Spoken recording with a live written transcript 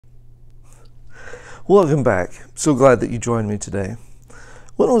Welcome back. So glad that you joined me today.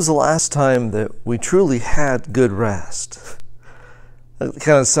 When was the last time that we truly had good rest? That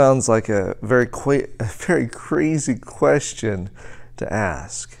kind of sounds like a very crazy question to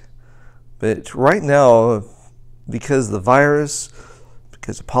ask. But right now, because of the virus,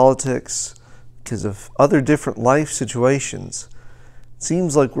 because of politics, because of other different life situations, it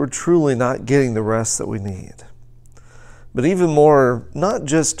seems like we're truly not getting the rest that we need. But even more, not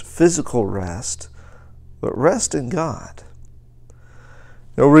just physical rest, but rest in God.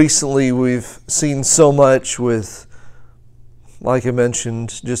 Recently we've seen so much with, like I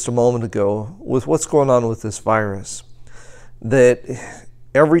mentioned just a moment ago, with what's going on with this virus, that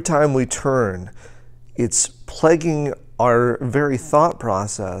every time we turn, it's plaguing our very thought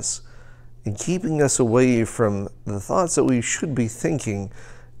process and keeping us away from the thoughts that we should be thinking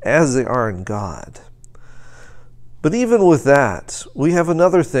as they are in God. But even with that, we have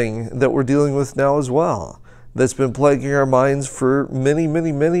another thing that we're dealing with now as well that's been plaguing our minds for many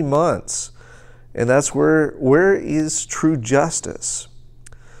months. And that's where is true justice?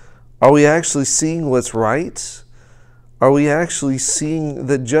 Are we actually seeing what's right? Are we actually seeing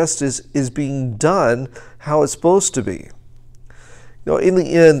that justice is being done how it's supposed to be? In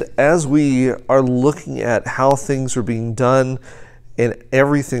the end, as we are looking at how things are being done and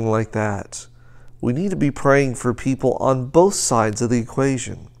everything like that, we need to be praying for people on both sides of the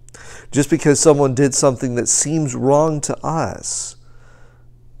equation. Just because someone did something that seems wrong to us,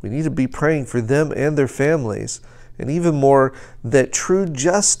 we need to be praying for them and their families, and even more, that true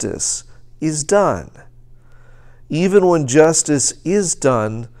justice is done. Even when justice is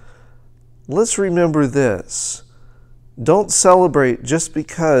done, let's remember this. Don't celebrate just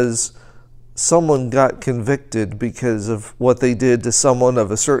because someone got convicted because of what they did to someone of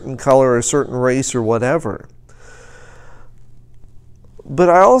a certain color, a certain race, or whatever. But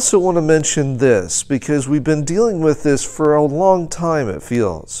I also want to mention this, because we've been dealing with this for a long time, it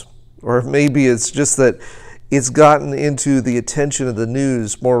feels. Or maybe it's just that it's gotten into the attention of the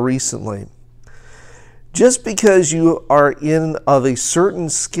news more recently. Just because you are of a certain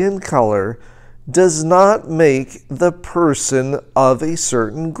skin color does not make the person of a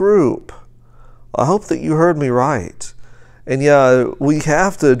certain group. I hope that you heard me right. And yeah, we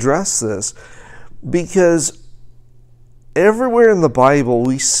have to address this, because everywhere in the Bible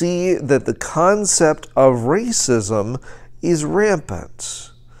we see that the concept of racism is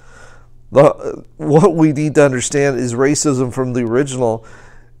rampant. What we need to understand is racism from the original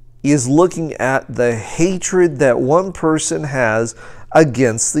is looking at the hatred that one person has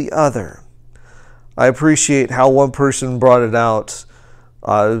against the other. I appreciate how one person brought it out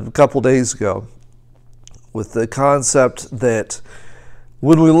a couple days ago with the concept that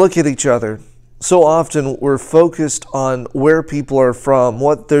when we look at each other, so often we're focused on where people are from,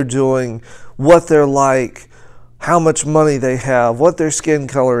 what they're doing, what they're like, how much money they have, what their skin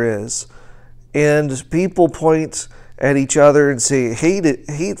color is. And people point at each other and say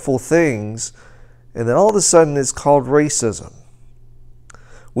hateful things, and then all of a sudden it's called racism.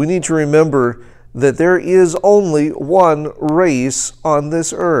 We need to remember that there is only one race on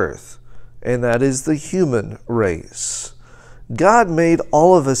this earth, and that is the human race. God made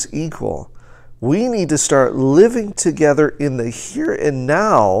all of us equal. We need to start living together in the here and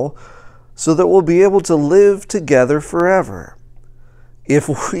now so that we'll be able to live together forever.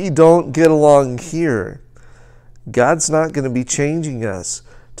 If we don't get along here, God's not going to be changing us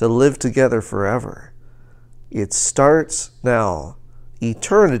to live together forever. It starts now.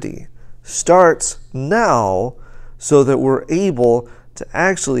 Eternity starts now so that we're able to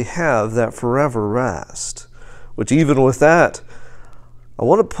actually have that forever rest. Which even with that, I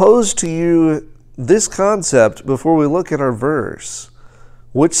want to pose to you this concept before we look at our verse.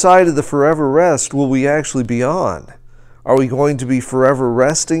 Which side of the forever rest will we actually be on? Are we going to be forever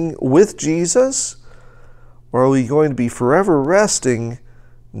resting with Jesus? Or are we going to be forever resting,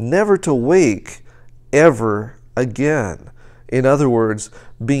 never to wake ever again? In other words,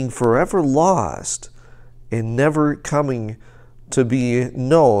 being forever lost and never coming to be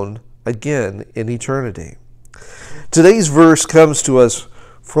known again in eternity. Today's verse comes to us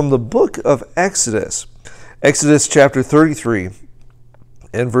from the book of Exodus. Exodus chapter 33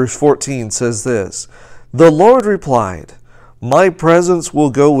 and verse 14 says this: "The Lord replied, 'My presence will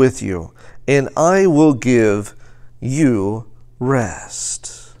go with you, and I will give you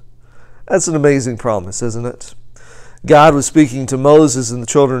rest.'" That's an amazing promise, isn't it? God was speaking to Moses and the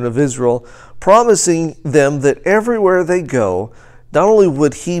children of Israel, promising them that everywhere they go, not only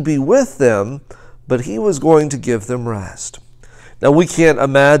would he be with them, but he was going to give them rest. Now, we can't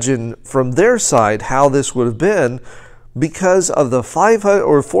imagine from their side how this would have been, because of the 500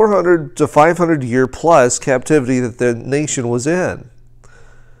 or 400 to 500 year plus captivity that the nation was in.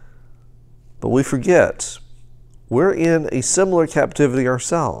 But we forget, we're in a similar captivity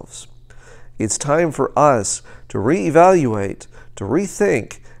ourselves. It's time for us to reevaluate, to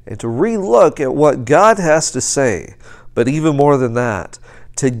rethink, and to relook at what God has to say. But even more than that,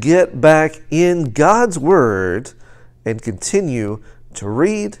 to get back in God's Word and continue to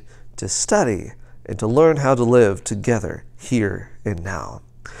read, to study, and to learn how to live together here and now.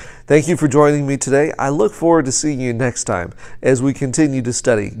 Thank you for joining me today. I look forward to seeing you next time as we continue to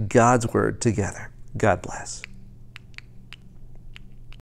study God's Word together. God bless.